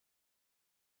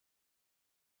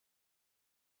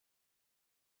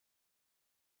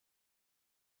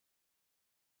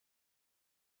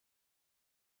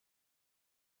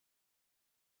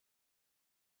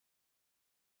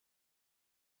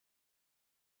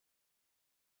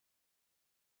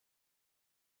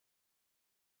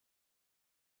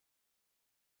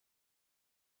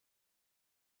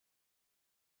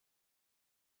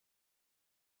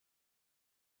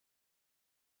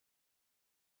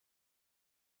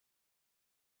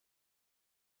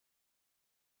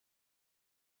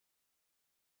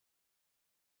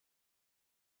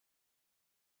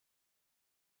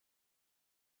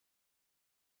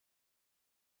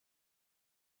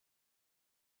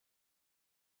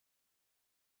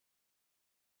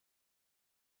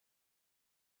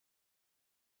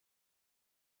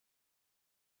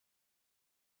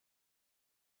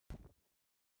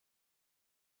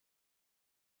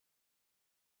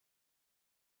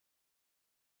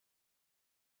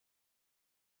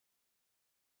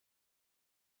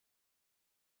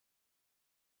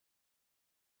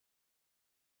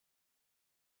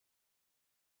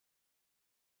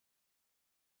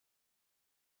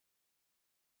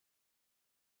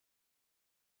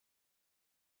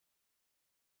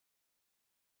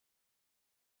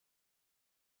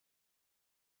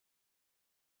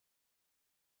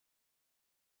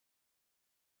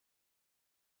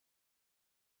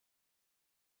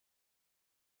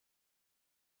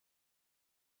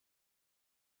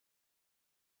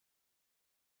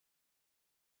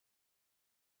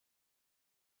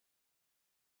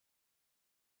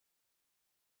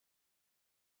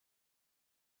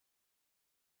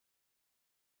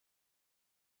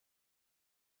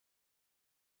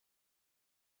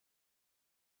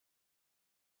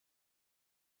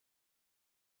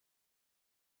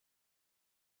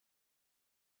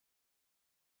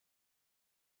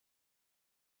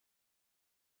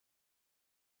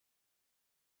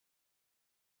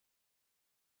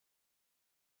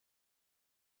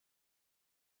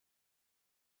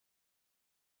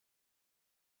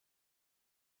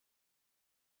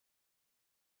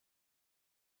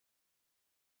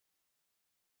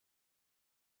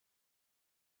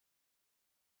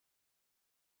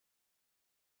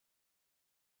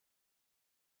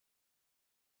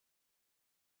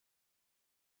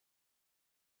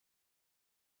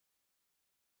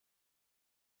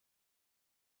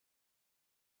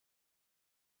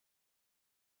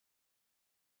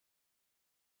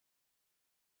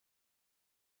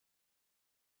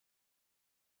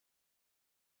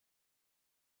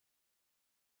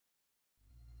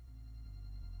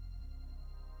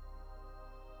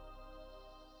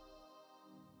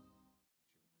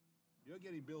You're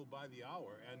getting billed by the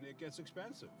hour, and it gets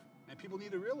expensive. And people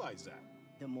need to realize that.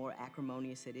 The more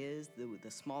acrimonious it is, the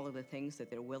smaller the things that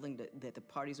that the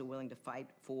parties are willing to fight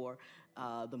for,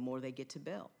 the more they get to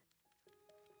bill.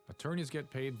 Attorneys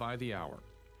get paid by the hour.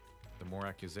 The more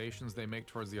accusations they make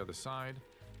towards the other side,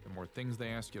 the more things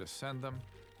they ask you to send them,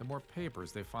 the more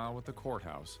papers they file with the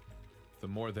courthouse, the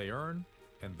more they earn,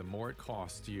 and the more it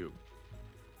costs you.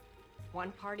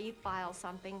 One party files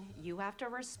something, you have to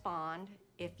respond.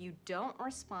 If you don't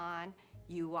respond,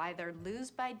 you either lose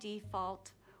by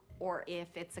default, or if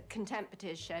it's a contempt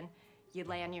petition, you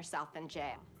land yourself in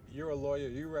jail. You're a lawyer,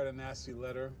 you write a nasty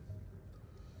letter,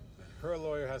 and her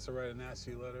lawyer has to write a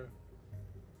nasty letter.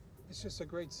 It's just a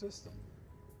great system.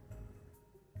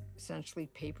 Essentially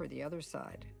paper the other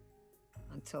side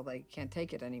until they can't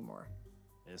take it anymore.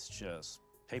 It's just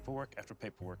paperwork after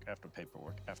paperwork after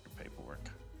paperwork after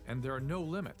paperwork. And there are no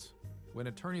limits. When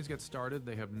attorneys get started,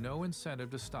 they have no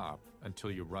incentive to stop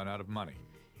until you run out of money.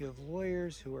 You have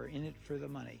lawyers who are in it for the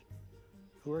money,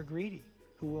 who are greedy,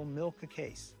 who will milk a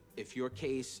case. If your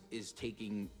case is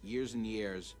taking years and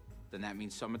years, then that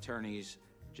means some attorneys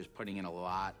just putting in a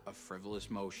lot of frivolous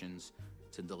motions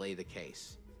to delay the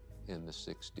case. In the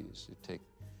 60s, it'd take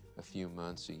a few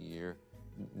months, a year.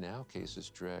 Now cases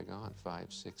drag on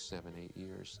 5, 6, 7, 8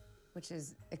 years. Which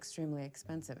is extremely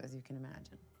expensive, as you can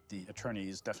imagine. The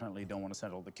attorneys definitely don't want to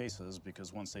settle the cases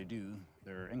because once they do,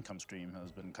 their income stream has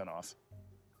been cut off.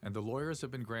 And the lawyers have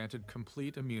been granted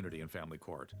complete immunity in family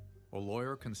court. A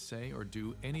lawyer can say or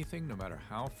do anything, no matter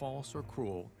how false or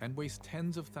cruel, and waste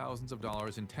tens of thousands of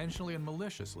dollars intentionally and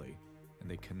maliciously, and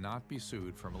they cannot be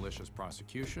sued for malicious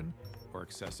prosecution or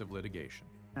excessive litigation.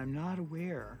 I'm not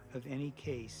aware of any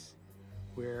case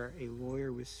where a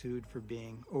lawyer was sued for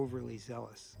being overly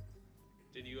zealous.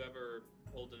 Did you ever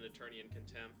hold an attorney in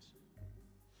contempt?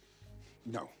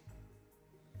 No.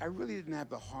 I really didn't have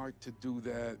the heart to do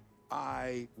that.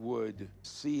 I would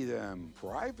see them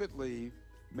privately,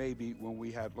 maybe when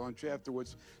we had lunch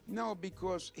afterwards. No,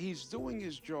 because he's doing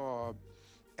his job,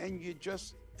 and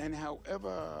and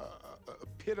however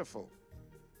pitiful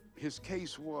his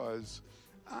case was,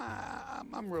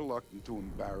 I'm reluctant to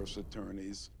embarrass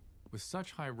attorneys. With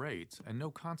such high rates and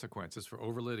no consequences for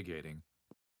over-litigating,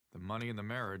 the money in the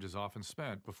marriage is often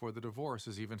spent before the divorce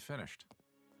is even finished.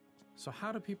 So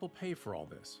how do people pay for all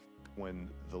this? When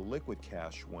the liquid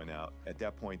cash went out, at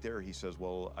that point there, he says,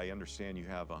 well, I understand you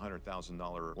have a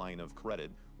 $100,000 line of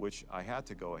credit, which I had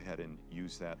to go ahead and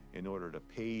use that in order to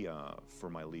pay for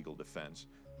my legal defense.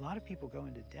 A lot of people go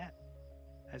into debt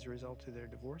as a result of their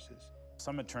divorces.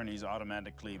 Some attorneys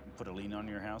automatically put a lien on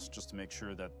your house just to make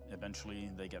sure that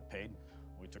eventually they get paid.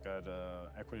 We took out an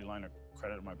equity line of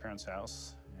credit at my parents'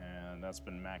 house, and that's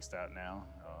been maxed out now.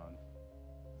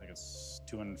 I think it's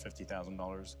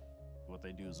 $250,000. What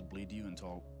they do is bleed you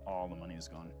until all the money is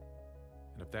gone.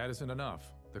 And if that isn't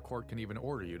enough, the court can even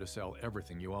order you to sell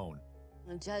everything you own.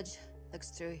 The judge looks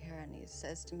through here and he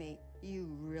says to me, "You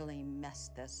really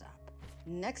messed this up.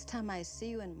 Next time I see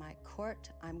you in my court,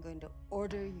 I'm going to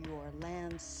order your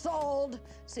land sold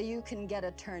so you can get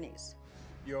attorneys."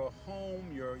 Your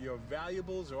home, your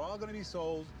valuables are all going to be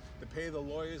sold to pay the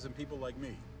lawyers and people like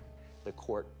me. The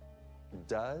court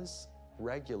does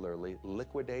regularly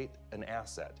liquidate an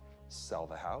asset, sell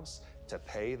the house to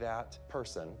pay that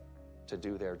person to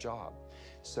do their job.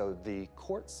 So the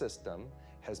court system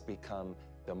has become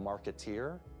the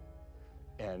marketeer,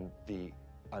 and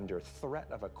under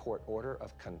threat of a court order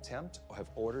of contempt, have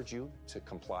ordered you to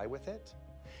comply with it,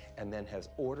 and then has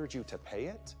ordered you to pay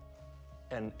it,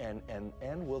 and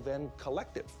will then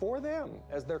collect it for them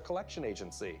as their collection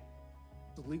agency.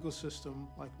 The legal system,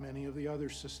 like many of the other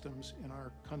systems in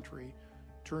our country,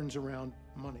 turns around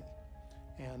money.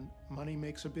 And money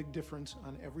makes a big difference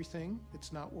on everything.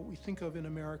 It's not what we think of in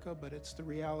America, but it's the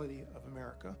reality of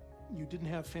America. You didn't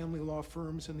have family law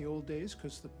firms in the old days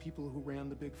because the people who ran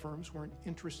the big firms weren't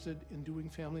interested in doing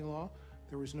family law.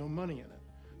 There was no money in it.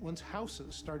 Once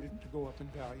houses started to go up in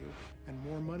value and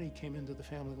more money came into the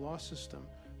family law system,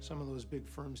 some of those big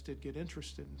firms did get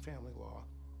interested in family law.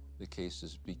 The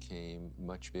cases became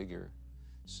much bigger,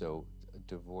 so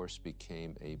divorce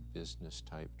became a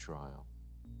business-type trial.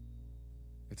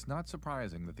 It's not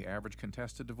surprising that the average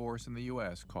contested divorce in the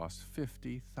U.S. costs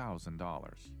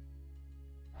 $50,000.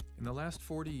 In the last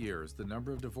 40 years, the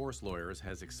number of divorce lawyers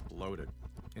has exploded,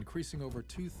 increasing over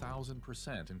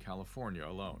 2,000% in California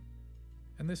alone.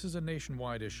 And this is a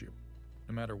nationwide issue.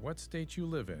 No matter what state you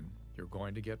live in, you're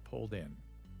going to get pulled in.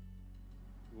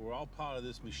 We're all part of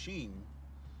this machine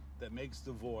that makes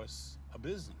divorce a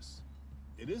business.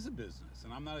 It is a business,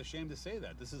 and I'm not ashamed to say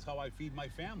that. This is how I feed my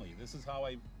family. This is how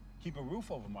I keep a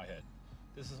roof over my head.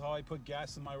 This is how I put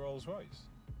gas in my Rolls Royce.